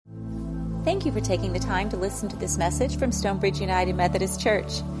Thank you for taking the time to listen to this message from Stonebridge United Methodist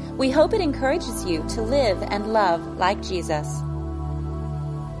Church. We hope it encourages you to live and love like Jesus.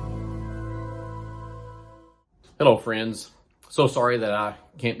 Hello, friends. So sorry that I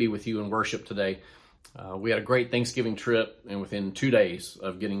can't be with you in worship today. We had a great Thanksgiving trip, and within 2 days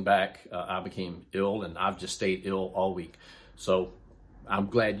of getting back, I became ill, and I've just stayed ill all week. So I'm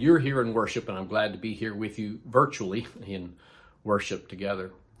glad you're here in worship, and I'm glad to be here with you virtually in worship together.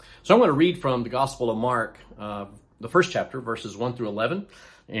 So I'm going to read from the Gospel of Mark, the first chapter, verses 1 through 11,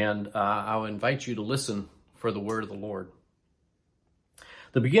 and I'll invite you to listen for the word of the Lord.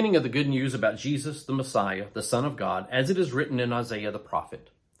 The beginning of the good news about Jesus, the Messiah, the Son of God, as it is written in Isaiah the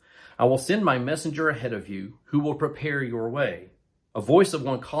prophet. I will send my messenger ahead of you, who will prepare your way. A voice of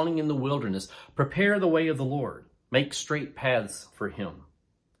one calling in the wilderness, prepare the way of the Lord, make straight paths for him.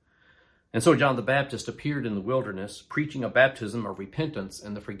 And so John the Baptist appeared in the wilderness, preaching a baptism of repentance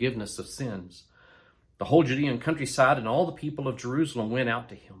and the forgiveness of sins. The whole Judean countryside and all the people of Jerusalem went out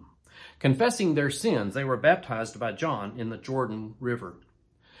to him. Confessing their sins, they were baptized by John in the Jordan River.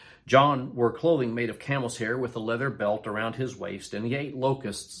 John wore clothing made of camel's hair with a leather belt around his waist, and he ate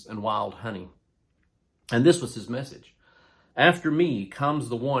locusts and wild honey. And this was his message. After me comes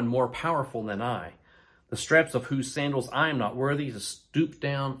the one more powerful than I, the straps of whose sandals I am not worthy to stoop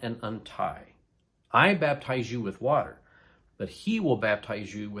down and untie. I baptize you with water, but he will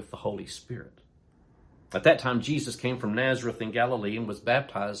baptize you with the Holy Spirit. At that time, Jesus came from Nazareth in Galilee and was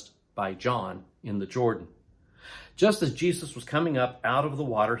baptized by John in the Jordan. Just as Jesus was coming up out of the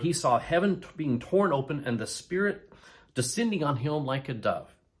water, he saw heaven being torn open and the Spirit descending on him like a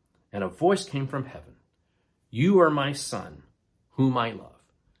dove. And a voice came from heaven. You are my Son, whom I love.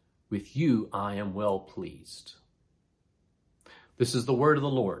 With you I am well pleased. This is the word of the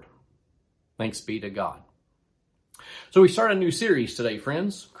Lord. Thanks be to God. So we start a new series today,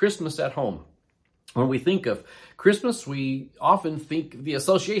 friends, Christmas at Home. When we think of Christmas, we often think the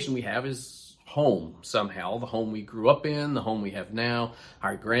association we have is home somehow. The home we grew up in, the home we have now,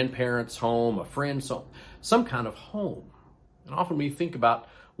 our grandparents' home, a friend's home, some kind of home. And often we think about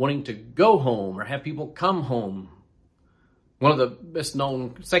wanting to go home or have people come home. One of the best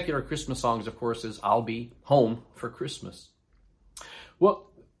known secular Christmas songs, of course, is I'll Be Home for Christmas. Well,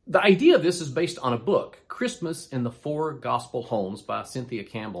 the idea of this is based on a book, Christmas in the Four Gospel Homes by Cynthia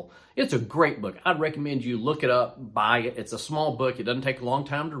Campbell. It's a great book. I'd recommend you look it up, buy it. It's a small book. It doesn't take a long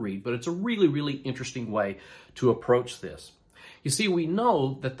time to read, but it's a really, really interesting way to approach this. You see, we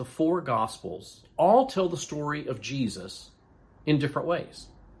know that the four Gospels all tell the story of Jesus in different ways.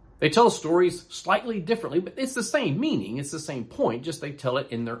 They tell stories slightly differently, but it's the same meaning. It's the same point, just they tell it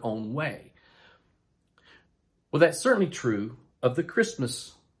in their own way. Well, that's certainly true of the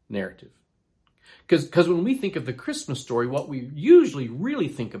Christmas narrative. Because when we think of the Christmas story, what we usually really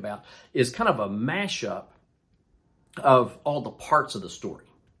think about is kind of a mashup of all the parts of the story.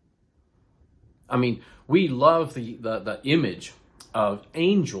 I mean, we love the image of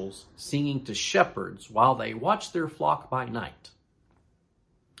angels singing to shepherds while they watch their flock by night.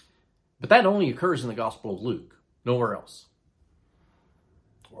 But that only occurs in the Gospel of Luke, nowhere else.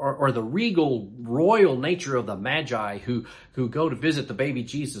 Or the regal, royal nature of the Magi who go to visit the baby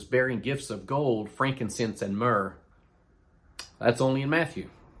Jesus bearing gifts of gold, frankincense, and myrrh. That's only in Matthew.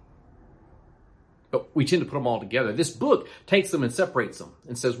 But we tend to put them all together. This book takes them and separates them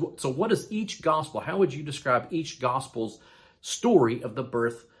and says, so what is each gospel? How would you describe each gospel's story of the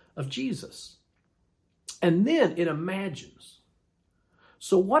birth of Jesus? And then it imagines,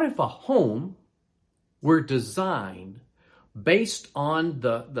 so what if a home were designed based on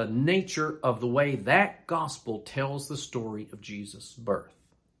the nature of the way that gospel tells the story of Jesus' birth?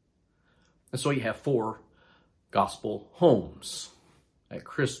 And so you have four gospel homes at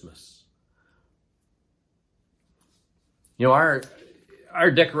Christmas. You know, our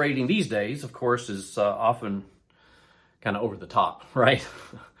decorating these days, of course, is often kind of over the top, right?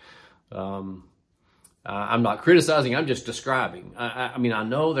 I'm not criticizing, I'm just describing. I mean, I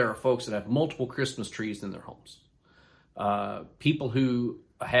know there are folks that have multiple Christmas trees in their homes. People who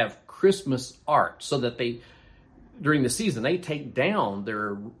have Christmas art so that during the season, they take down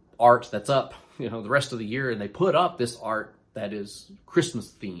their art that's up, the rest of the year, and they put up this art that is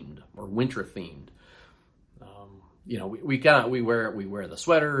Christmas themed or winter themed. We wear the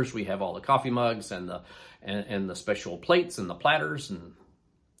sweaters, we have all the coffee mugs and the special plates and the platters, and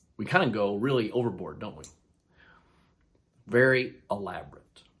we kind of go really overboard, don't we? Very elaborate.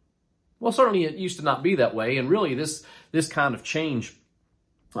 Well, certainly it used to not be that way, and really this kind of change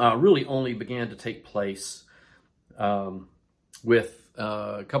really only began to take place with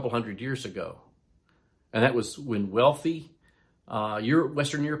a couple hundred years ago. And that was when wealthy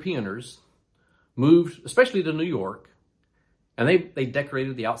Western Europeaners moved, especially to New York, and they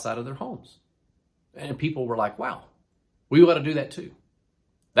decorated the outside of their homes. And people were like, wow, we ought to do that too.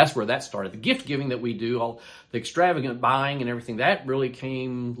 That's where that started. The gift giving that we do, all the extravagant buying and everything, that really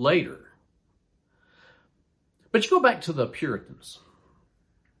came later. But you go back to the Puritans.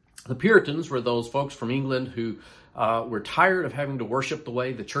 The Puritans were those folks from England who were tired of having to worship the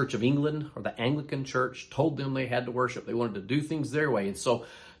way the Church of England or the Anglican Church told them they had to worship. They wanted to do things their way. And so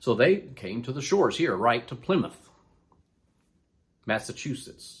they came to the shores here, right to Plymouth,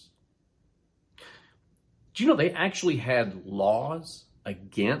 Massachusetts. Do you know they actually had laws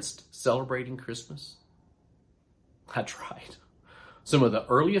against celebrating Christmas? That's right. Some of the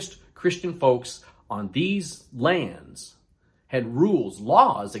earliest Christian folks on these lands had rules,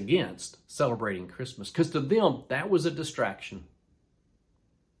 laws against celebrating Christmas, because to them, that was a distraction.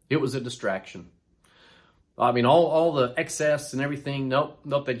 It was a distraction. I mean, all the excess and everything, nope,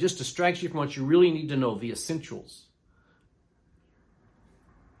 they just distract you from what you really need to know, the essentials.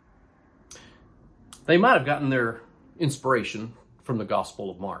 They might have gotten their inspiration from the Gospel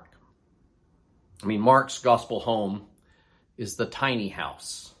of Mark. I mean, Mark's gospel home is the tiny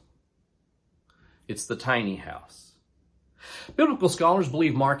house. It's the tiny house. Biblical scholars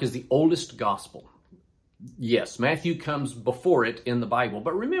believe Mark is the oldest gospel. Yes, Matthew comes before it in the Bible.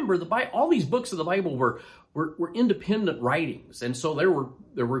 But remember, all these books of the Bible were independent writings. And so there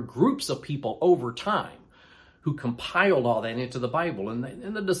were groups of people over time who compiled all that into the Bible.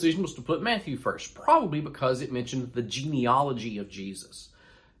 And the decision was to put Matthew first, probably because it mentioned the genealogy of Jesus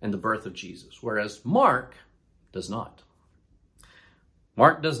and the birth of Jesus, whereas Mark does not.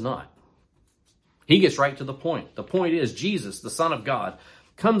 Mark does not. He gets right to the point. The point is Jesus, the Son of God,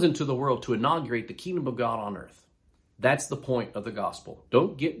 comes into the world to inaugurate the kingdom of God on earth. That's the point of the gospel.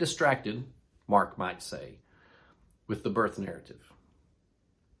 Don't get distracted, Mark might say, with the birth narrative.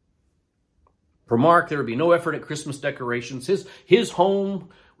 For Mark, there would be no effort at Christmas decorations. His home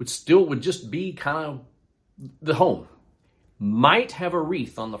would just be kind of the home. Might have a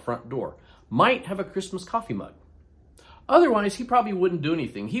wreath on the front door. Might have a Christmas coffee mug. Otherwise, he probably wouldn't do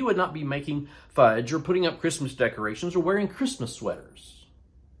anything. He would not be making fudge or putting up Christmas decorations or wearing Christmas sweaters.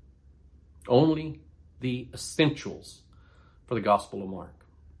 Only the essentials for the Gospel of Mark.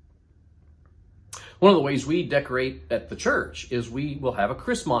 One of the ways we decorate at the church is we will have a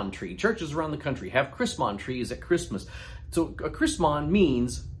Chrismon tree. Churches around the country have Chrismon trees at Christmas. So a Chrismon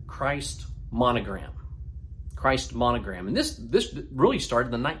means Christ monogram. Christ monogram. And this really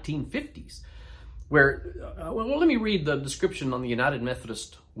started in the 1950s. Where, let me read the description on the United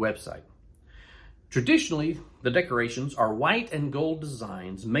Methodist website. Traditionally, the decorations are white and gold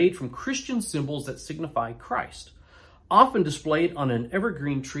designs made from Christian symbols that signify Christ, often displayed on an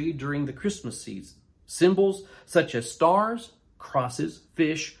evergreen tree during the Christmas season. Symbols such as stars, crosses,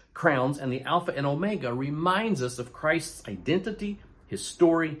 fish, crowns, and the Alpha and Omega reminds us of Christ's identity, his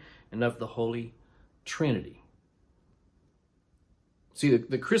story, and of the Holy Trinity. See,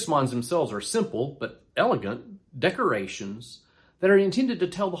 the Chrismons themselves are simple but elegant decorations that are intended to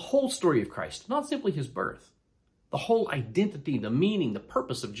tell the whole story of Christ, not simply his birth, the whole identity, the meaning, the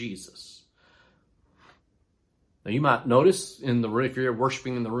purpose of Jesus. Now, you might notice if you're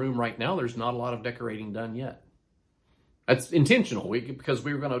worshiping in the room right now, there's not a lot of decorating done yet. That's intentional because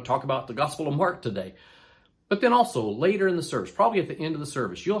we were going to talk about the Gospel of Mark today. But then also later in the service, probably at the end of the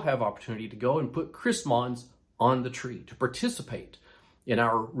service, you'll have opportunity to go and put Chrismons on the tree to participate in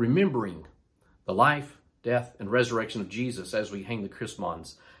our remembering the life, death, and resurrection of Jesus as we hang the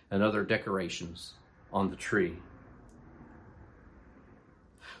Chrismons and other decorations on the tree.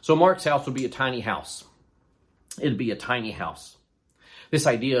 So Mark's house would be a tiny house. It'd be a tiny house. This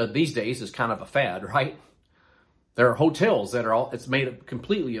idea these days is kind of a fad, right? There are hotels that it's made up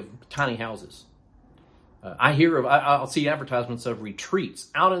completely of tiny houses. I'll see advertisements of retreats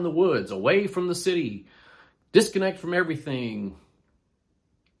out in the woods, away from the city, disconnect from everything.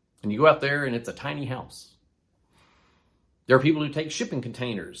 And you go out there and it's a tiny house. There are people who take shipping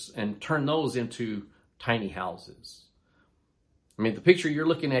containers and turn those into tiny houses. I mean, the picture you're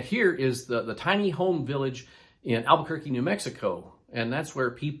looking at here is the tiny home village in Albuquerque, New Mexico. And that's where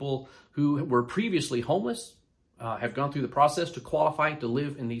people who were previously homeless have gone through the process to qualify to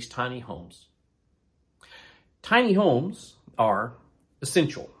live in these tiny homes. Tiny homes are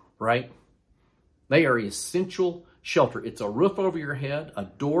essential, right? They are essential shelter. It's a roof over your head, a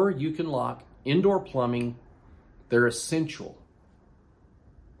door you can lock, indoor plumbing. They're essential.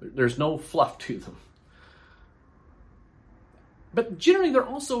 There's no fluff to them. But generally, they're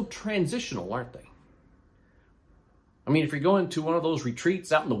also transitional, aren't they? I mean, if you're going to one of those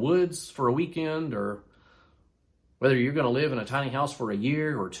retreats out in the woods for a weekend, or whether you're going to live in a tiny house for a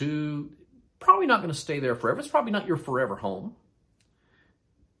year or two, probably not going to stay there forever. It's probably not your forever home.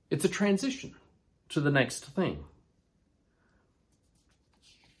 It's a transition to the next thing.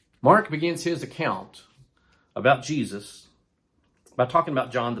 Mark begins his account about Jesus by talking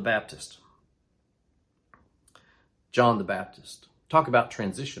about John the Baptist. John the Baptist. Talk about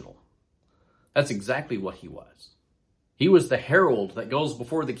transitional. That's exactly what he was. He was the herald that goes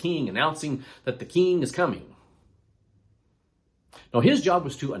before the king, announcing that the king is coming. No, his job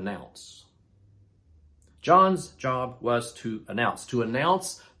was to announce. John's job was to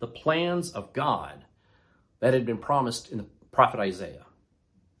announce the plans of God that had been promised in the prophet Isaiah.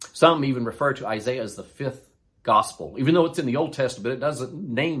 Some even refer to Isaiah as the fifth gospel, even though it's in the Old Testament, it doesn't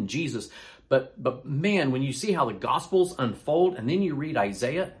name Jesus. But man, when you see how the Gospels unfold and then you read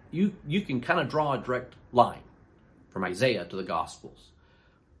Isaiah, you can kind of draw a direct line from Isaiah to the Gospels.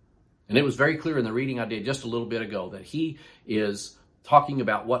 And it was very clear in the reading I did just a little bit ago that he is talking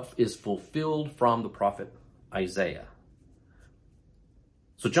about what is fulfilled from the prophet Isaiah.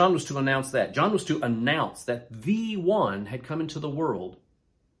 So John was to announce that. John was to announce that the one had come into the world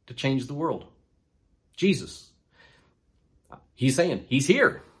to change the world. Jesus. He's saying, he's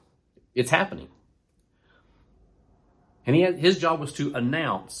here. It's happening. And his job was to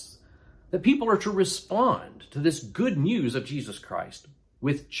announce that people are to respond to this good news of Jesus Christ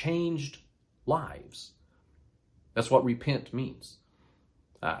with changed lives. That's what repent means.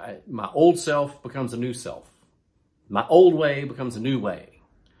 My old self becomes a new self. My old way becomes a new way.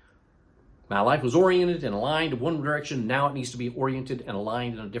 My life was oriented and aligned in one direction. Now it needs to be oriented and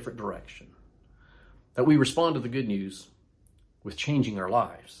aligned in a different direction. That we respond to the good news with changing our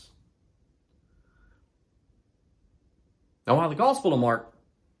lives. Now, while the Gospel of Mark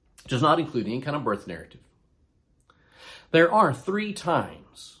does not include any kind of birth narrative, there are 3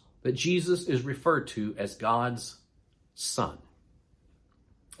 times that Jesus is referred to as God's Son.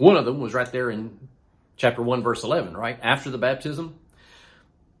 One of them was right there in chapter 1, verse 11, right? After the baptism,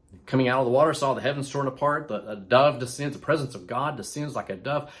 coming out of the water, saw the heavens torn apart, a dove descends, the presence of God descends like a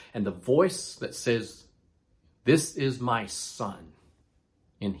dove, and the voice that says, "This is my Son,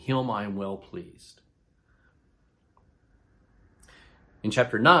 in him I am well pleased." In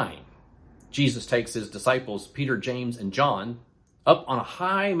chapter 9, Jesus takes his disciples, Peter, James, and John, up on a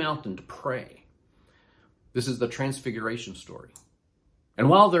high mountain to pray. This is the transfiguration story. And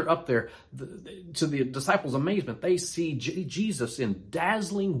while they're up there, to the disciples' amazement, they see Jesus in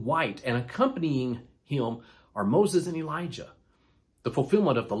dazzling white, and accompanying him are Moses and Elijah, the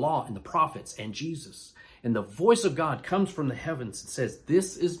fulfillment of the law and the prophets, and Jesus. And the voice of God comes from the heavens and says,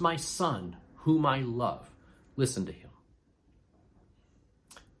 "This is my Son, whom I love. Listen to him."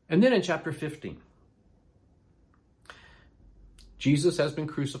 And then in chapter 15, Jesus has been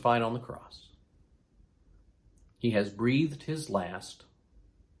crucified on the cross. He has breathed his last,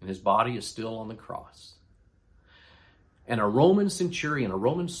 and his body is still on the cross. And a Roman centurion, a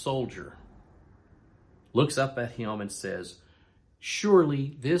Roman soldier, looks up at him and says,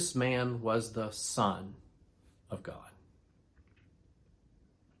 "Surely this man was the Son of God."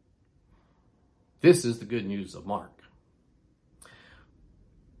 This is the good news of Mark.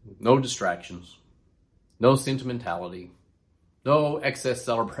 No distractions, no sentimentality, no excess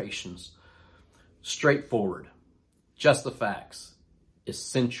celebrations. Straightforward, just the facts,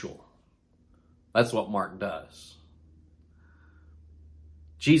 essential. That's what Mark does.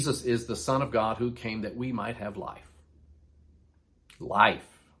 Jesus is the Son of God who came that we might have life.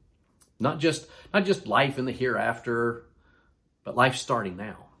 Life. Not just life in the hereafter, but life starting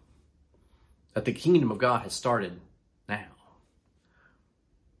now. That the kingdom of God has started now.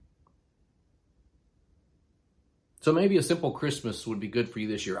 So maybe a simple Christmas would be good for you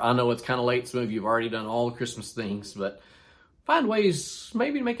this year. I know it's kind of late. Some of you have already done all the Christmas things, but find ways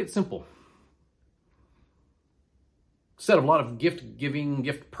maybe to make it simple. Instead of a lot of gift giving,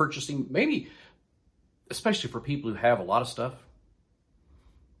 gift purchasing, maybe, especially for people who have a lot of stuff,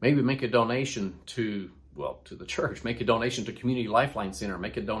 maybe make a donation to the church, make a donation to Community Lifeline Center,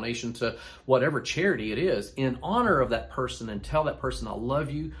 make a donation to whatever charity it is in honor of that person, and tell that person, "I love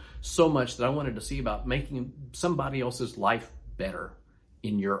you so much that I wanted to see about making somebody else's life better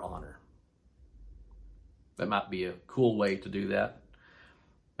in your honor." That might be a cool way to do that.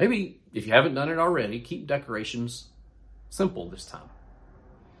 Maybe if you haven't done it already, keep decorations simple this time.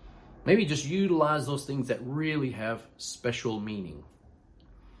 Maybe just utilize those things that really have special meaning.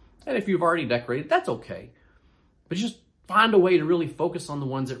 And if you've already decorated, that's okay. But just find a way to really focus on the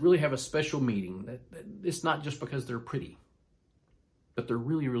ones that really have a special meaning. That it's not just because they're pretty, but they're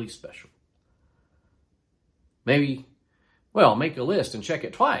really, really special. Maybe, make a list and check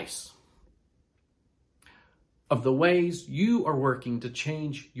it twice. of the ways you are working to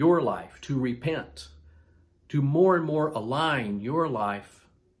change your life, to repent, to more and more align your life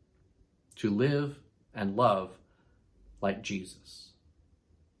to live and love like Jesus.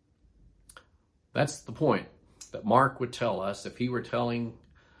 That's the point that Mark would tell us if he were telling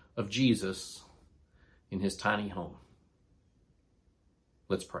of Jesus in his tiny home.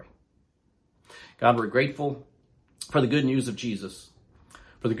 Let's pray. God, we're grateful for the good news of Jesus,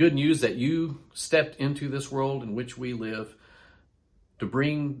 for the good news that you stepped into this world in which we live to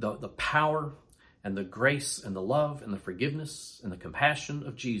bring the power and the grace and the love and the forgiveness and the compassion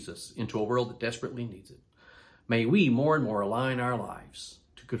of Jesus into a world that desperately needs it. May we more and more align our lives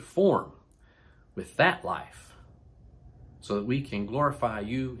to conform with that life so that we can glorify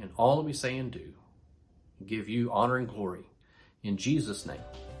you in all that we say and do and give you honor and glory. In Jesus' name,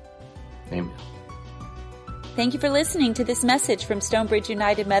 amen. Thank you for listening to this message from Stonebridge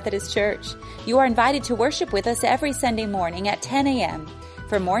United Methodist Church. You are invited to worship with us every Sunday morning at 10 a.m.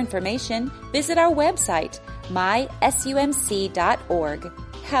 For more information, visit our website, mysumc.org.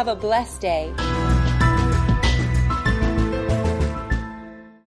 Have a blessed day.